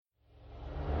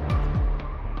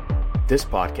This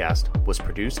podcast was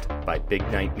produced by Big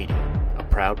Night Media, a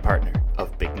proud partner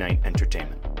of Big Night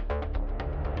Entertainment.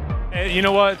 Hey, you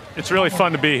know what? It's really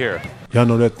fun to be here. Y'all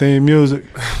know that theme music?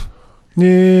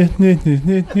 Yeah, yeah, yeah,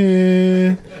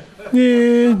 yeah,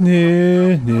 yeah,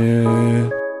 yeah, yeah.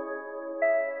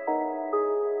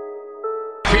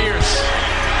 Pierce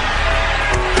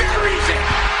buries it.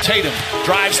 Tatum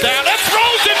drives down and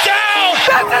throws it down.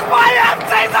 This is my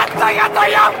in-season ticket to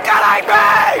you kidding me?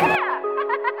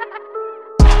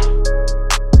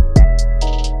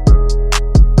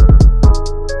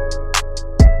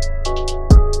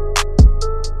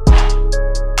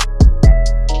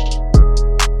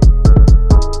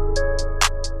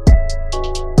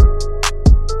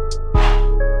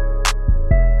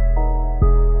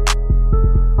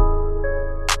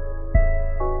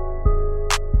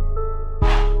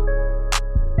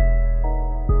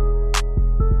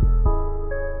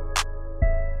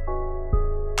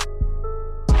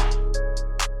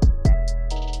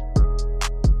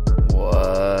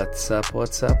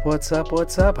 What's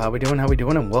up? How we doing?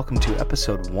 And welcome to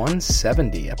episode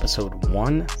 170 of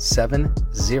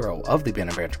the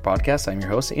Banner Banter podcast. I'm your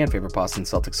host and favorite Boston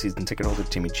Celtics season ticket holder,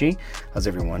 Timmy G. How's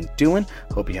everyone doing?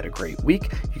 Hope you had a great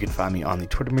week. You can find me on the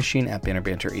Twitter machine at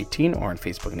BannerBanter18 or on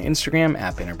Facebook and Instagram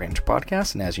at Banner Banter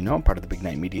Podcast. And as you know, I'm part of the Big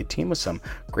Night Media team with some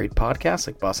great podcasts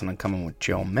like Boston Uncommon with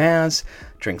Joe Maz,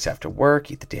 Drinks After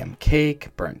Work, Eat the Damn Cake,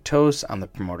 Burnt Toast, I'm the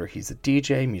Promoter, He's the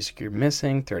DJ, Music You're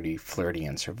Missing, 30, Flirty,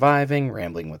 and Surviving,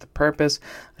 Rambling with a Purpose,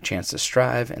 A Chance to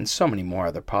Strive, and so many more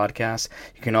other podcasts.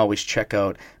 You can always check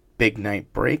out Big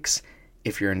Night Breaks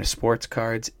if you're into sports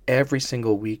cards every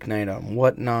single weeknight on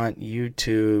Whatnot,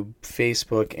 YouTube,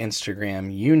 Facebook,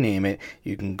 Instagram, you name it.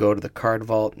 You can go to the Card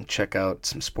Vault and check out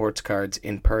some sports cards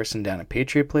in person down at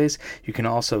Patriot Place. You can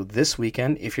also this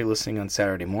weekend, if you're listening on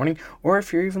Saturday morning, or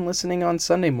if you're even listening on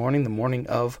Sunday morning, the morning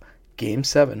of Game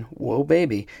 7, whoa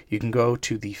baby, you can go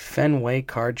to the Fenway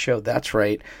Card Show. That's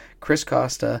right, Chris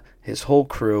Costa, his whole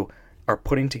crew are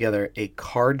putting together a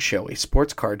card show, a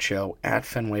sports card show at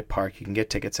Fenway Park. You can get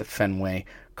tickets at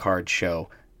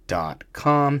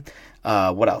fenwaycardshow.com.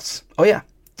 What else? Oh yeah,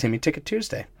 Timmy Ticket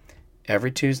Tuesday.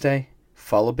 Every Tuesday,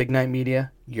 follow Big Night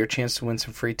Media, your chance to win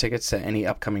some free tickets to any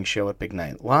upcoming show at Big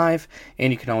Night Live,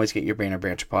 and you can always get your Banner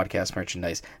Banter podcast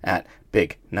merchandise at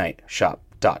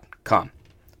bignightshop.com.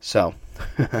 So,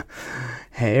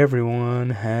 hey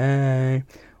everyone, hey,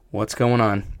 what's going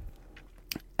on?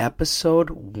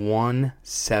 Episode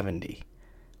 170.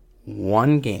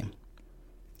 One game.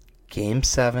 Game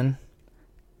 7.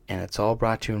 And it's all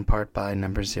brought to you in part by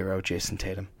number 0, Jason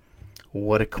Tatum.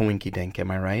 What a coinky dink, am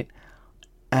I right?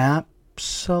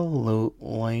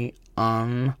 Absolutely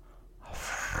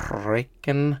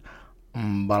unfreaking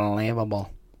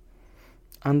believable.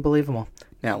 Unbelievable.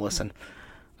 Now listen,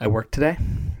 I worked today.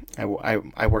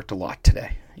 I worked a lot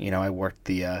today. You know, I worked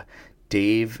the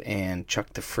Dave and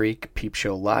Chuck the Freak Peep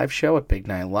Show live show at Big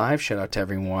Night Live. Shout out to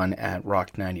everyone at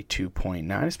Rock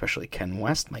 92.9, especially Ken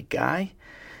West, my guy.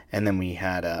 And then we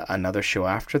had another show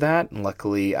after that. And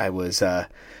luckily, I was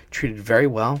treated very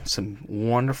well. Some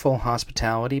wonderful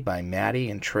hospitality by Maddie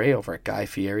and Trey over at Guy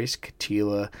Fieri's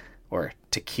Tequila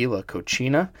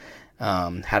Cochina.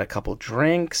 Had a couple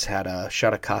drinks. Had a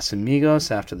shot of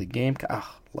Casamigos after the game.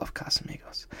 Oh, love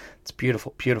Casamigos. It's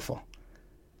beautiful, beautiful.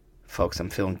 Folks, I'm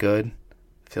feeling good.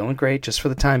 Feeling great just for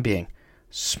the time being.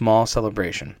 Small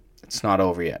celebration. It's not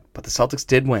over yet. But the Celtics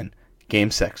did win Game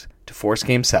 6 to force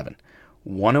Game 7.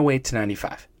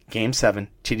 108-95. Game 7,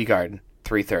 TD Garden,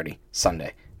 3:30,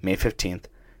 Sunday, May 15th.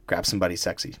 Grab somebody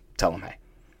sexy. Tell them hey.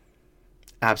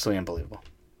 Absolutely unbelievable.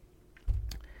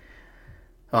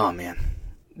 Oh, man.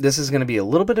 This is going to be a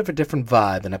little bit of a different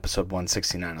vibe than episode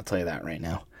 169. I'll tell you that right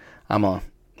now. I'm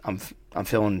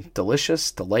feeling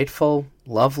delicious, delightful,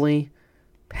 lovely,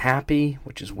 happy,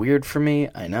 which is weird for me.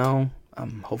 I know.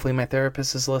 Hopefully my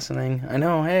therapist is listening. I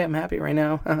know. Hey, I'm happy right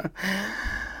now.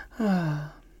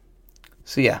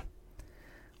 So yeah,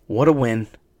 what a win.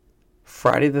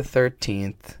 Friday the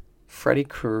 13th, Freddy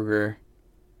Krueger,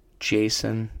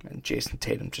 Jason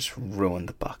Tatum just ruined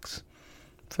the Bucks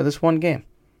for this one game.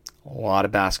 A lot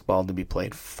of basketball to be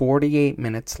played. 48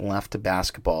 minutes left of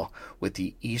basketball with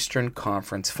the Eastern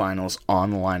Conference Finals on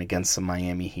the line against the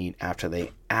Miami Heat after they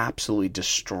absolutely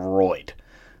destroyed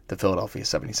the Philadelphia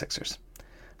 76ers.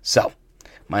 So,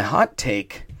 my hot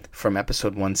take from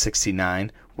episode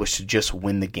 169 was to just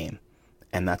win the game.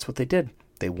 And that's what they did.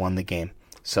 They won the game.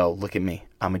 So, look at me.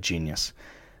 I'm a genius.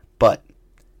 But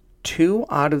 2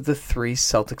 out of the 3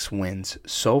 Celtics wins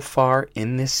so far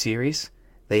in this series,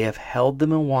 they have held the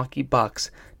Milwaukee Bucks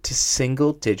to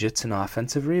single digits in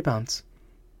offensive rebounds.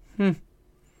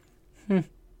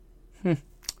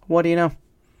 What do you know?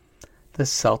 The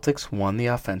Celtics won the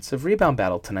offensive rebound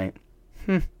battle tonight.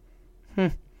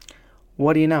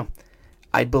 What do you know?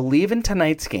 I believe in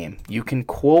tonight's game. You can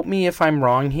quote me if I'm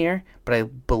wrong here, but I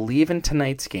believe in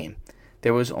tonight's game.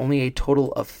 There was only a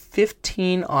total of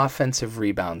 15 offensive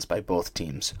rebounds by both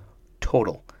teams.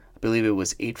 Total. I believe it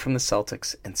was 8 from the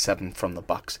Celtics and 7 from the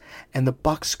Bucks. And the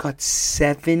Bucks got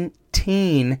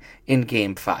 17 in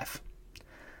Game 5.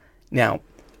 Now,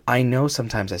 I know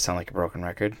sometimes I sound like a broken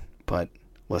record, but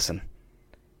listen.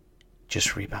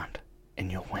 Just rebound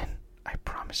and you'll win. I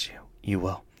promise you. You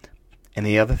will. And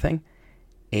the other thing,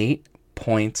 8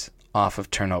 points off of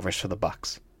turnovers for the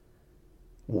Bucks.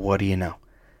 What do you know?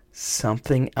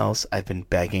 Something else I've been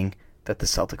begging that the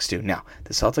Celtics do. Now,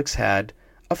 the Celtics had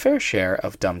a fair share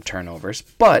of dumb turnovers,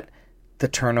 but the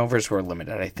turnovers were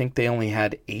limited. I think they only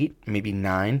had 8, maybe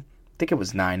 9. I think it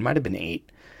was 9, might have been 8.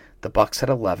 The Bucks had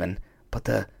 11, but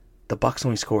the Bucks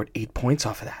only scored 8 points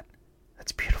off of that.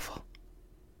 That's beautiful.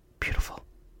 Beautiful.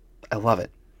 I love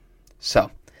it.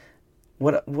 So,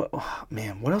 what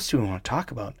else do we want to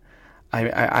talk about?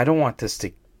 I don't want this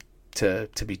to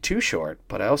be too short,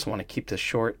 but I also want to keep this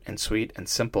short and sweet and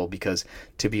simple because,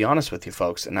 to be honest with you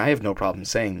folks, and I have no problem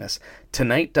saying this,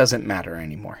 tonight doesn't matter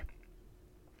anymore.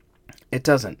 It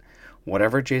doesn't.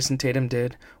 Whatever Jason Tatum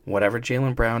did, whatever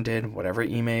Jaylen Brown did, whatever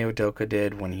Ime Udoka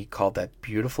did when he called that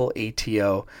beautiful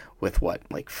ATO with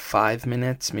 5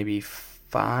 minutes, maybe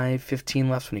 15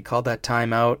 left when he called that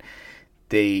timeout.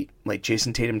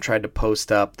 Jason Tatum tried to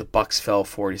post up, the Bucks fell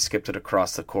for it, he skipped it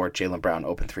across the court, Jaylen Brown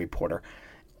open three-pointer.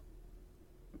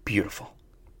 Beautiful.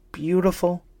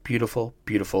 Beautiful, beautiful,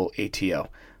 beautiful ATO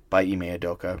by Ime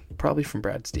Udoka, probably from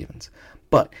Brad Stevens.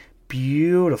 But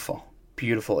beautiful,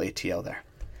 beautiful ATO there.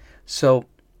 So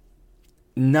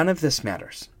none of this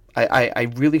matters. I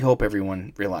really hope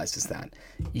everyone realizes that.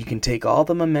 You can take all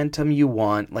the momentum you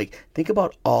want. Think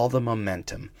about all the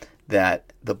momentum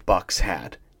that the Bucks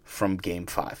had from Game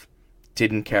 5.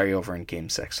 Didn't carry over in Game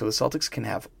 6. So the Celtics can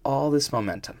have all this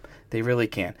momentum. They really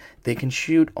can. They can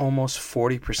shoot almost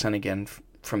 40% again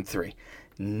from 3.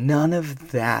 None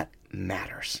of that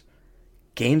matters.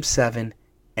 Game 7,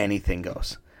 anything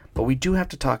goes. But we do have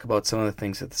to talk about some of the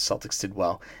things that the Celtics did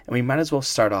well. And we might as well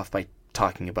start off by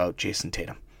talking about Jason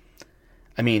Tatum.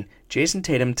 I mean, Jason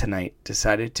Tatum tonight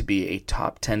decided to be a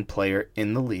top 10 player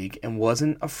in the league and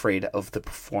wasn't afraid of the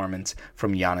performance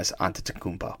from Giannis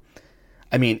Antetokounmpo.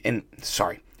 I mean, and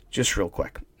sorry, just real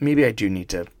quick, maybe I do need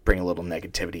to bring a little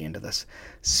negativity into this.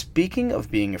 Speaking of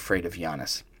being afraid of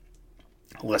Giannis,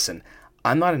 listen,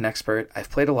 I'm not an expert. I've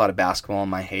played a lot of basketball in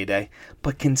my heyday,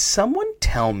 but can someone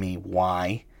tell me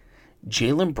why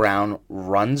Jaylen Brown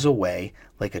runs away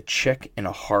like a chick in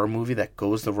a horror movie that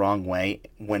goes the wrong way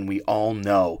when we all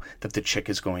know that the chick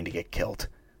is going to get killed?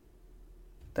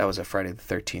 That was a Friday the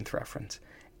 13th reference.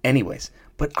 Anyways,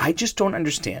 but I just don't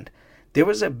understand. There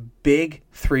was a big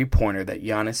three-pointer that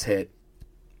Giannis hit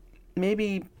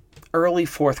maybe early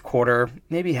fourth quarter,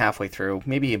 maybe halfway through,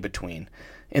 maybe in between,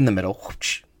 in the middle,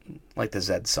 whoosh, like the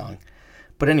Zed song.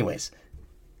 But anyways,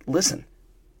 listen,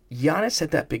 Giannis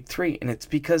hit that big three, and it's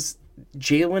because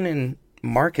Jaylen and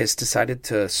Marcus decided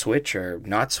to switch or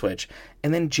not switch,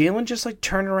 and then Jaylen just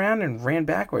turned around and ran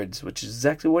backwards, which is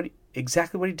exactly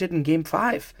what he did in Game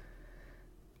 5.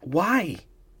 Why?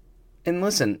 And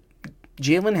listen,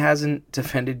 Jaylen hasn't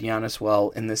defended Giannis well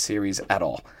in this series at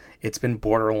all. It's been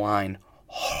borderline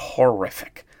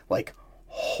horrific.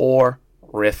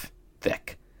 Horrific.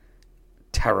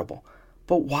 Terrible.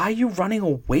 But why are you running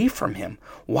away from him?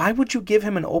 Why would you give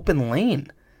him an open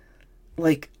lane?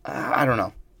 I don't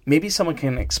know. Maybe someone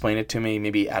can explain it to me.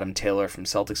 Maybe Adam Taylor from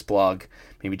Celtics blog.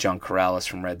 Maybe John Corrales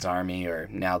from Reds Army. Or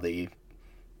now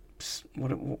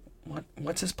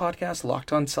what's his podcast?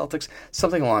 Locked on Celtics?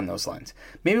 Something along those lines.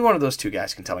 Maybe one of those two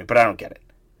guys can tell me, but I don't get it.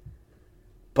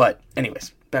 But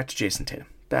anyways, back to Jason Tatum.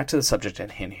 Back to the subject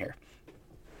at hand here.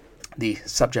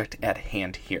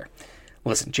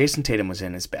 Listen, Jason Tatum was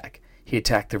in his bag. He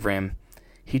attacked the rim.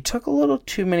 He took a little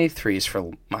too many threes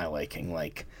for my liking.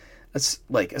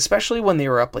 Especially when they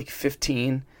were up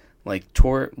 15,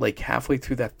 halfway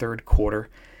through that third quarter,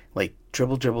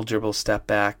 dribble, step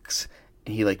backs.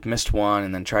 He missed one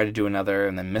and then tried to do another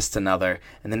and then missed another.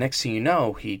 And the next thing you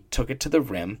know, he took it to the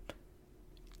rim.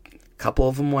 A couple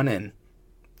of them went in.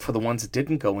 For the ones that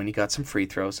didn't go in, he got some free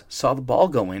throws, saw the ball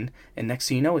go in, and next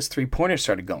thing you know, his three-pointers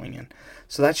started going in.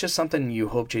 So that's just something you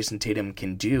hope Jason Tatum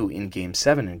can do in Game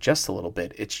 7 in just a little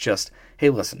bit. It's just,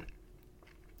 hey, listen,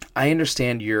 I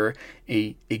understand you're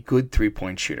a good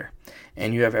three-point shooter,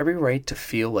 and you have every right to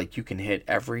feel like you can hit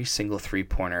every single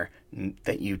three-pointer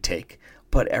that you take.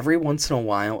 But every once in a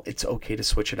while, it's okay to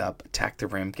switch it up, attack the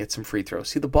rim, get some free throws,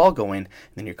 see the ball go in, and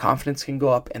then your confidence can go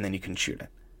up, and then you can shoot it.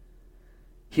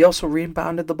 He also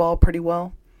rebounded the ball pretty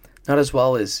well. Not as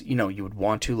well as, you would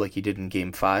want to, like he did in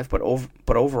Game 5, but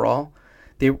overall,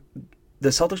 the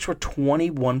Celtics were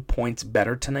 21 points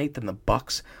better tonight than the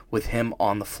Bucks with him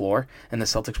on the floor, and the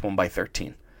Celtics won by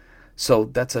 13. So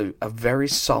that's a very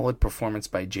solid performance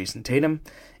by Jason Tatum,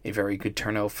 a very good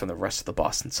turnout for the rest of the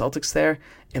Boston Celtics there.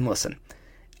 And listen,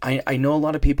 I know a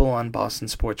lot of people on Boston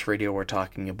Sports Radio were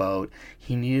talking about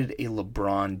he needed a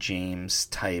LeBron James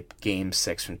type Game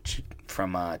 6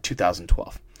 from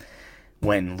 2012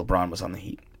 when LeBron was on the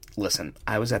Heat. Listen,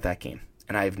 I was at that game,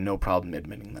 and I have no problem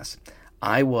admitting this.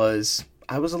 I was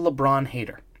a LeBron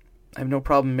hater. I have no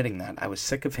problem admitting that. I was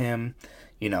sick of him.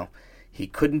 He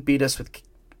couldn't beat us with,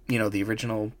 the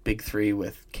original Big Three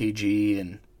with KG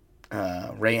and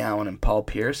Ray Allen and Paul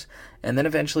Pierce. And then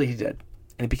eventually he did.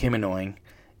 And it became annoying.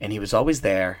 And he was always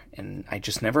there. And I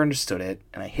just never understood it.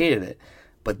 And I hated it.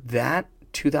 But that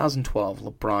 2012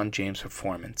 LeBron James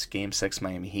performance, Game 6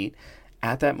 Miami Heat,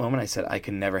 at that moment I said I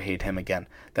could never hate him again.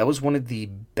 That was one of the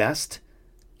best,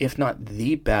 if not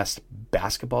the best,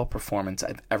 basketball performance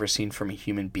I've ever seen from a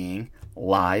human being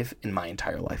live in my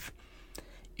entire life.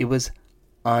 It was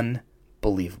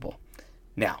unbelievable.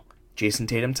 Now, Jason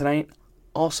Tatum tonight,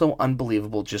 also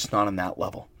unbelievable, just not on that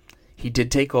level. He did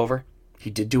take over. He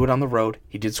did do it on the road.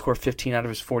 He did score 15 out of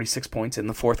his 46 points in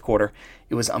the fourth quarter.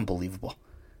 It was unbelievable.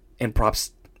 And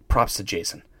props to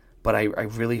Jason. But I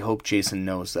really hope Jason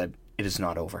knows that it is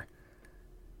not over.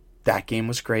 That game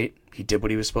was great. He did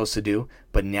what he was supposed to do.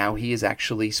 But now he is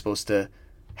actually supposed to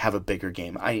have a bigger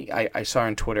game. I saw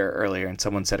on Twitter earlier, and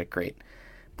someone said it great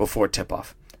before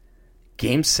tip-off.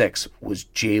 Game 6 was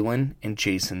Jalen and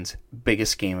Jason's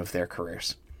biggest game of their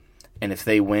careers. And if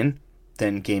they win,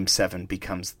 then Game 7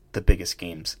 becomes the biggest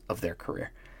games of their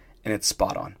career. And it's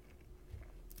spot on.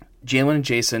 Jalen and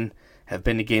Jason have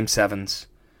been to Game 7s.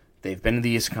 They've been to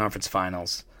the Eastern Conference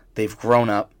Finals. They've grown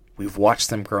up. We've watched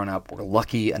them grow up. We're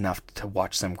lucky enough to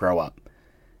watch them grow up.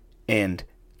 And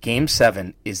Game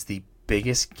 7 is the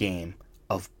biggest game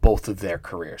of both of their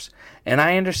careers. And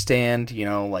I understand,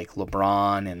 like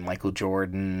LeBron and Michael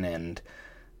Jordan and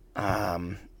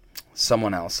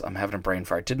someone else, I'm having a brain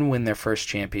fart, didn't win their first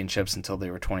championships until they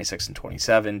were 26 and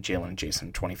 27. Jalen and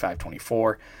Jason 25,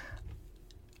 24.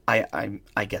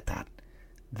 I get that.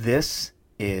 This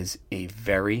is a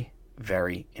very,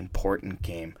 very important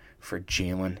game for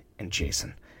Jalen and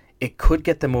Jason. It could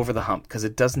get them over the hump because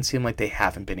it doesn't seem like they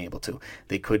haven't been able to.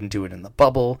 They couldn't do it in the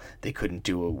bubble. They couldn't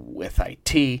do it with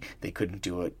IT. They couldn't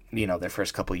do it, their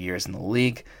first couple of years in the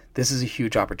league. This is a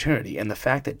huge opportunity. And the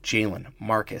fact that Jalen,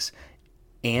 Marcus,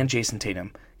 and Jason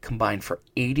Tatum combined for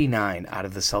 89 out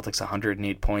of the Celtics'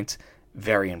 108 points,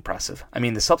 very impressive. I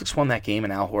mean, the Celtics won that game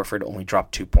and Al Horford only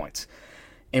dropped 2 points.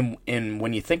 And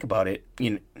when you think about it,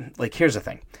 here's the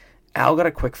thing. Al got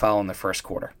a quick foul in the first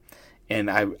quarter. And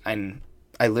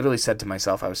I literally said to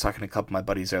myself, I was talking to a couple of my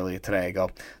buddies earlier today, I go,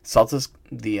 Celtics,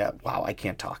 wow, I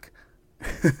can't talk.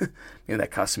 Maybe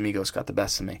that Casamigos got the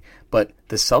best of me. But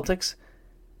the Celtics,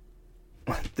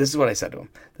 this is what I said to him.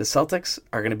 The Celtics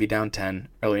are going to be down 10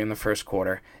 early in the first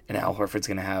quarter, and Al Horford's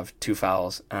going to have 2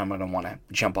 fouls, and I'm going to want to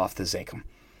jump off the Zakem.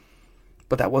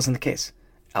 But that wasn't the case.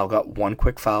 Al got 1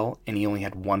 quick foul, and he only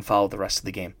had 1 foul the rest of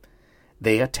the game.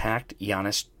 They attacked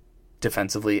Giannis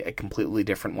defensively a completely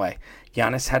different way.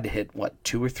 Giannis had to hit,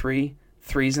 2 or 3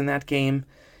 threes in that game.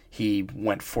 He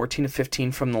went 14 of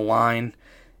 15 from the line.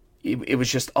 It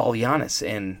was just all Giannis,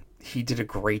 and he did a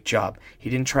great job.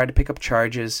 He didn't try to pick up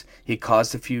charges. He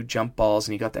caused a few jump balls,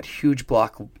 and he got that huge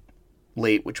block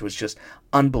late, which was just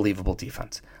unbelievable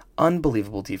defense.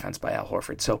 Unbelievable defense by Al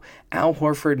Horford. So Al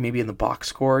Horford, maybe in the box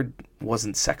score,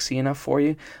 wasn't sexy enough for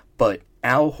you, but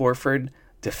Al Horford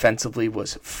defensively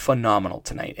was phenomenal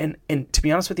tonight. And to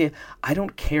be honest with you, I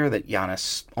don't care that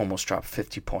Giannis almost dropped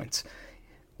 50 points.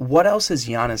 What else is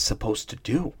Giannis supposed to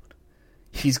do?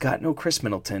 He's got no Chris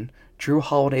Middleton. Drew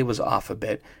Holiday was off a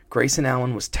bit. Grayson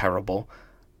Allen was terrible.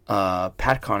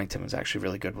 Pat Connaughton was actually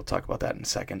really good. We'll talk about that in a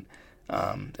second.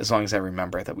 As long as I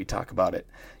remember that we talk about it.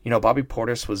 Bobby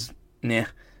Portis was meh.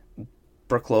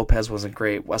 Brook Lopez wasn't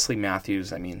great. Wesley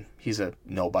Matthews, he's a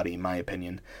nobody in my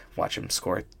opinion. Watch him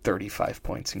score 35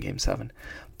 points in Game 7.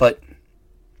 But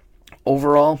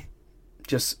overall,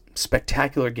 just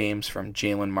spectacular games from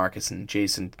Jalen, Marcus, and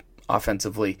Jason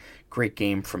offensively. Great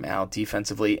game from Al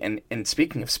defensively. And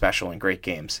speaking of special and great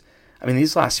games,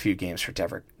 these last few games for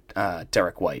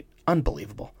Derek White,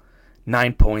 unbelievable.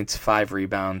 9 points, 5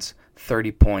 rebounds,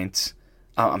 30 points.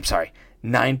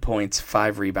 9 points,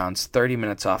 5 rebounds, 30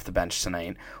 minutes off the bench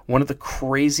tonight. One of the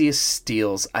craziest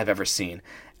steals I've ever seen.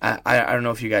 I don't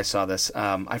know if you guys saw this.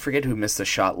 I forget who missed the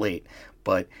shot late,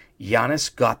 but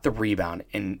Giannis got the rebound,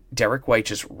 and Derek White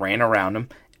just ran around him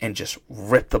and just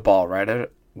ripped the ball right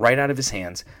out of his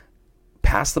hands.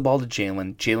 Passed the ball to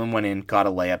Jalen. Jalen went in, got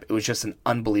a layup. It was just an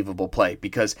unbelievable play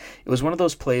because it was one of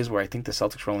those plays where I think the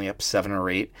Celtics were only up 7 or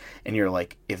 8, and you're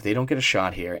like, if they don't get a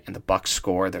shot here and the Bucks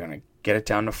score, they're going to get it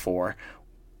down to 4.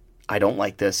 I don't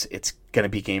like this. It's going to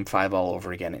be Game 5 all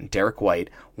over again. And Derek White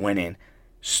went in,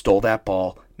 stole that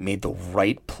ball, made the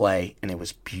right play, and it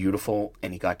was beautiful,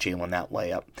 and he got Jalen that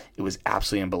layup. It was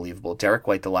absolutely unbelievable. Derek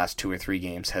White the last 2 or 3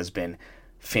 games has been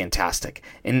fantastic.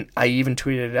 And I even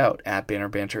tweeted it out at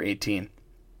BannerBanter18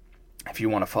 if you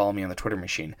want to follow me on the Twitter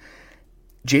machine.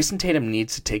 Jason Tatum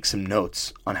needs to take some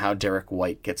notes on how Derek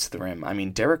White gets to the rim. I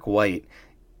mean, Derek White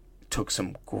took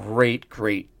some great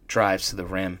drives to the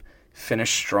rim,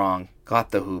 finished strong,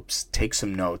 got the hoops, take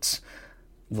some notes.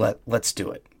 Let's do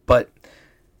it. But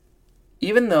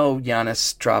even though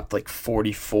Giannis dropped like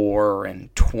 44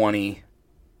 and 20,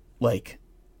 like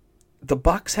the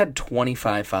Bucks had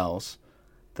 25 fouls.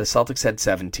 The Celtics had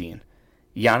 17.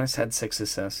 Giannis had 6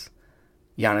 assists.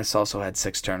 Giannis also had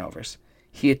 6 turnovers.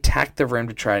 He attacked the rim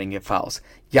to try and get fouls.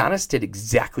 Giannis did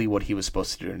exactly what he was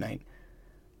supposed to do tonight.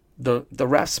 The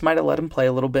refs might have let him play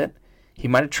a little bit. He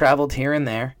might have traveled here and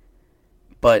there.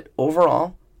 But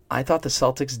overall, I thought the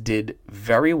Celtics did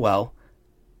very well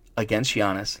against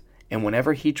Giannis. And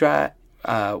whenever he tried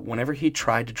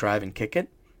to drive and kick it,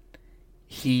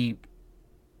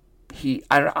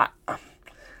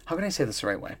 how can I say this the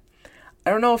right way? I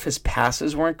don't know if his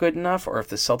passes weren't good enough or if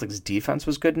the Celtics defense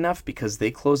was good enough because they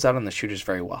closed out on the shooters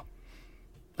very well.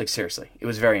 Like, seriously, it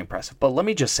was very impressive. But let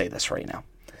me just say this right now.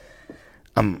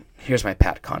 Here's my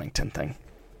Pat Connaughton thing.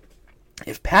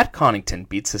 If Pat Connaughton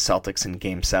beats the Celtics in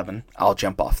Game 7, I'll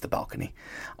jump off the balcony.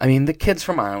 I mean, the kid's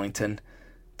from Arlington.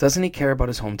 Doesn't he care about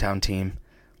his hometown team?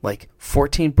 Like,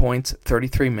 14 points,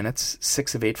 33 minutes,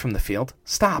 6 of 8 from the field?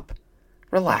 Stop.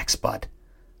 Relax, bud.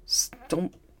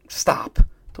 Don't stop.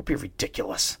 Don't be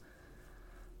ridiculous.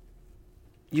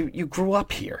 You grew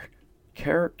up here.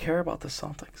 Care about the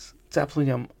Celtics. It's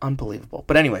absolutely unbelievable.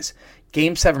 But anyways,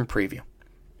 Game 7 preview.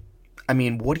 I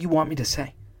mean, what do you want me to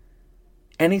say?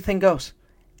 Anything goes.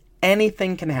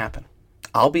 Anything can happen.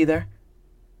 I'll be there.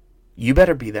 You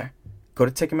better be there. Go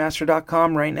to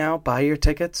Ticketmaster.com right now. Buy your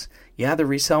tickets. Yeah, the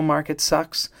resale market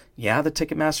sucks. Yeah, the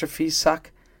Ticketmaster fees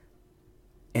suck.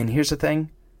 And here's the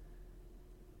thing.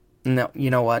 No, you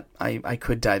know what? I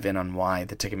could dive in on why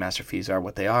the Ticketmaster fees are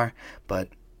what they are, but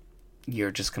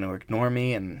you're just going to ignore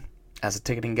me, and as a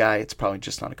ticketing guy, it's probably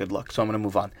just not a good look, so I'm going to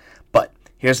move on. But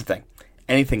here's the thing.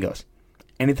 Anything goes.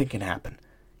 Anything can happen.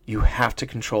 You have to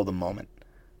control the moment.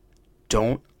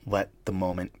 Don't let the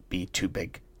moment be too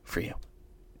big for you.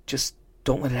 Just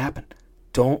don't let it happen.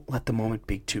 Don't let the moment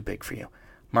be too big for you.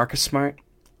 Marcus Smart,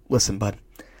 listen, bud.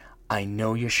 I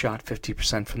know you shot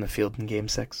 50% from the field in Game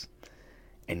 6.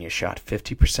 And you shot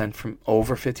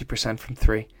over 50% from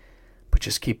 3. But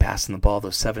just keep passing the ball.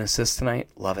 Those 7 assists tonight,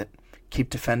 love it. Keep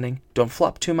defending. Don't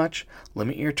flop too much.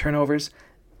 Limit your turnovers.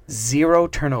 0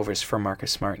 turnovers for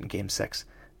Marcus Smart in Game 6.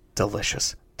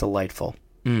 Delicious. Delightful.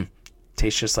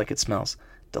 Tastes just like it smells.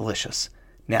 Delicious.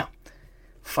 Now,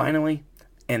 finally,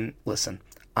 and listen,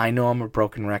 I know I'm a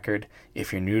broken record.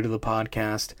 If you're new to the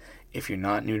podcast, if you're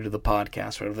not new to the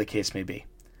podcast, whatever the case may be.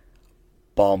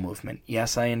 Ball movement.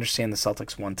 Yes, I understand the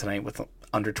Celtics won tonight with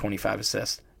under 25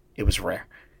 assists. It was rare.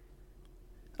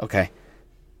 Okay.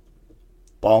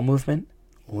 Ball movement.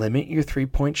 Limit your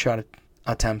 3-point shot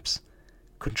attempts.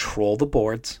 Control the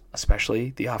boards,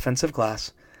 especially the offensive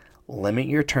glass. Limit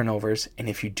your turnovers. And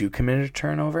if you do commit a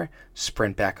turnover,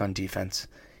 sprint back on defense.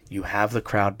 You have the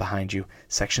crowd behind you.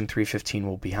 Section 315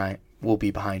 will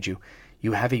be behind you.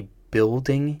 You have a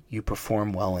building you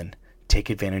perform well in. Take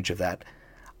advantage of that.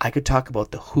 I could talk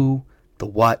about the who, the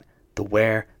what, the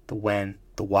where, the when,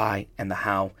 the why, and the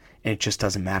how, and it just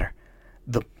doesn't matter.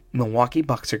 The Milwaukee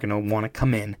Bucks are going to want to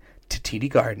come in to TD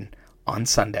Garden on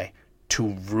Sunday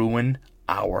to ruin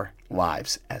our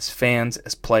lives as fans,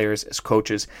 as players, as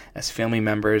coaches, as family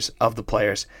members of the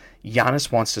players.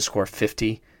 Giannis wants to score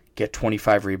 50, get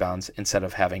 25 rebounds instead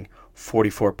of having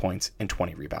 44 points and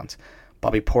 20 rebounds.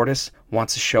 Bobby Portis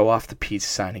wants to show off the peace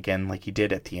sign again like he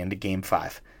did at the end of Game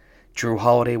 5. Drew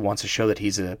Holiday wants to show that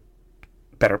he's a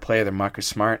better player than Marcus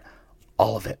Smart.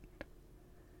 All of it.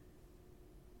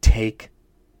 Take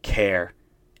care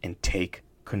and take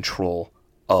control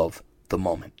of the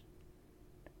moment.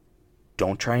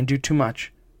 Don't try and do too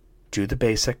much. Do the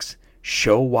basics.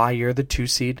 Show why you're the 2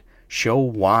 seed. Show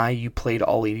why you played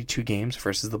all 82 games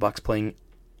versus the Bucks playing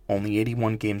only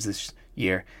 81 games this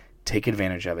year. Take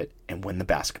advantage of it and win the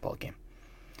basketball game.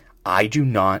 I do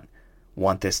not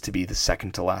want this to be the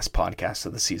second to last podcast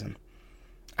of the season.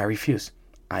 I refuse.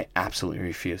 I absolutely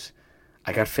refuse.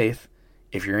 I got faith.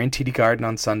 If you're in TD Garden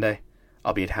on Sunday,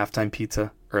 I'll be at Halftime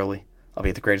Pizza early. I'll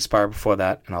be at the Greatest Bar before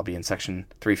that, and I'll be in section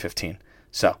 315.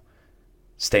 So,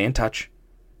 stay in touch.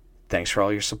 Thanks for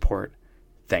all your support.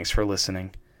 Thanks for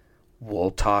listening.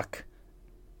 We'll talk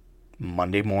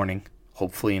Monday morning,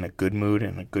 hopefully in a good mood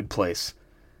and a good place.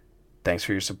 Thanks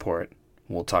for your support.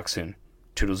 We'll talk soon.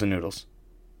 Toodles and noodles.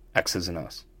 X's and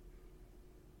O's.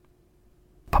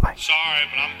 Bye-bye. Sorry,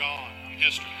 but I'm gone. I'm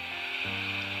history.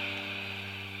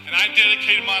 And I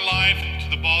dedicated my life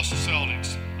to the Boston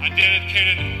Celtics. I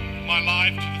dedicated my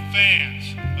life to the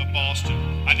fans of Boston.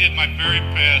 I did my very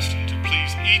best to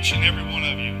please each and every one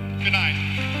of you. Good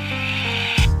night.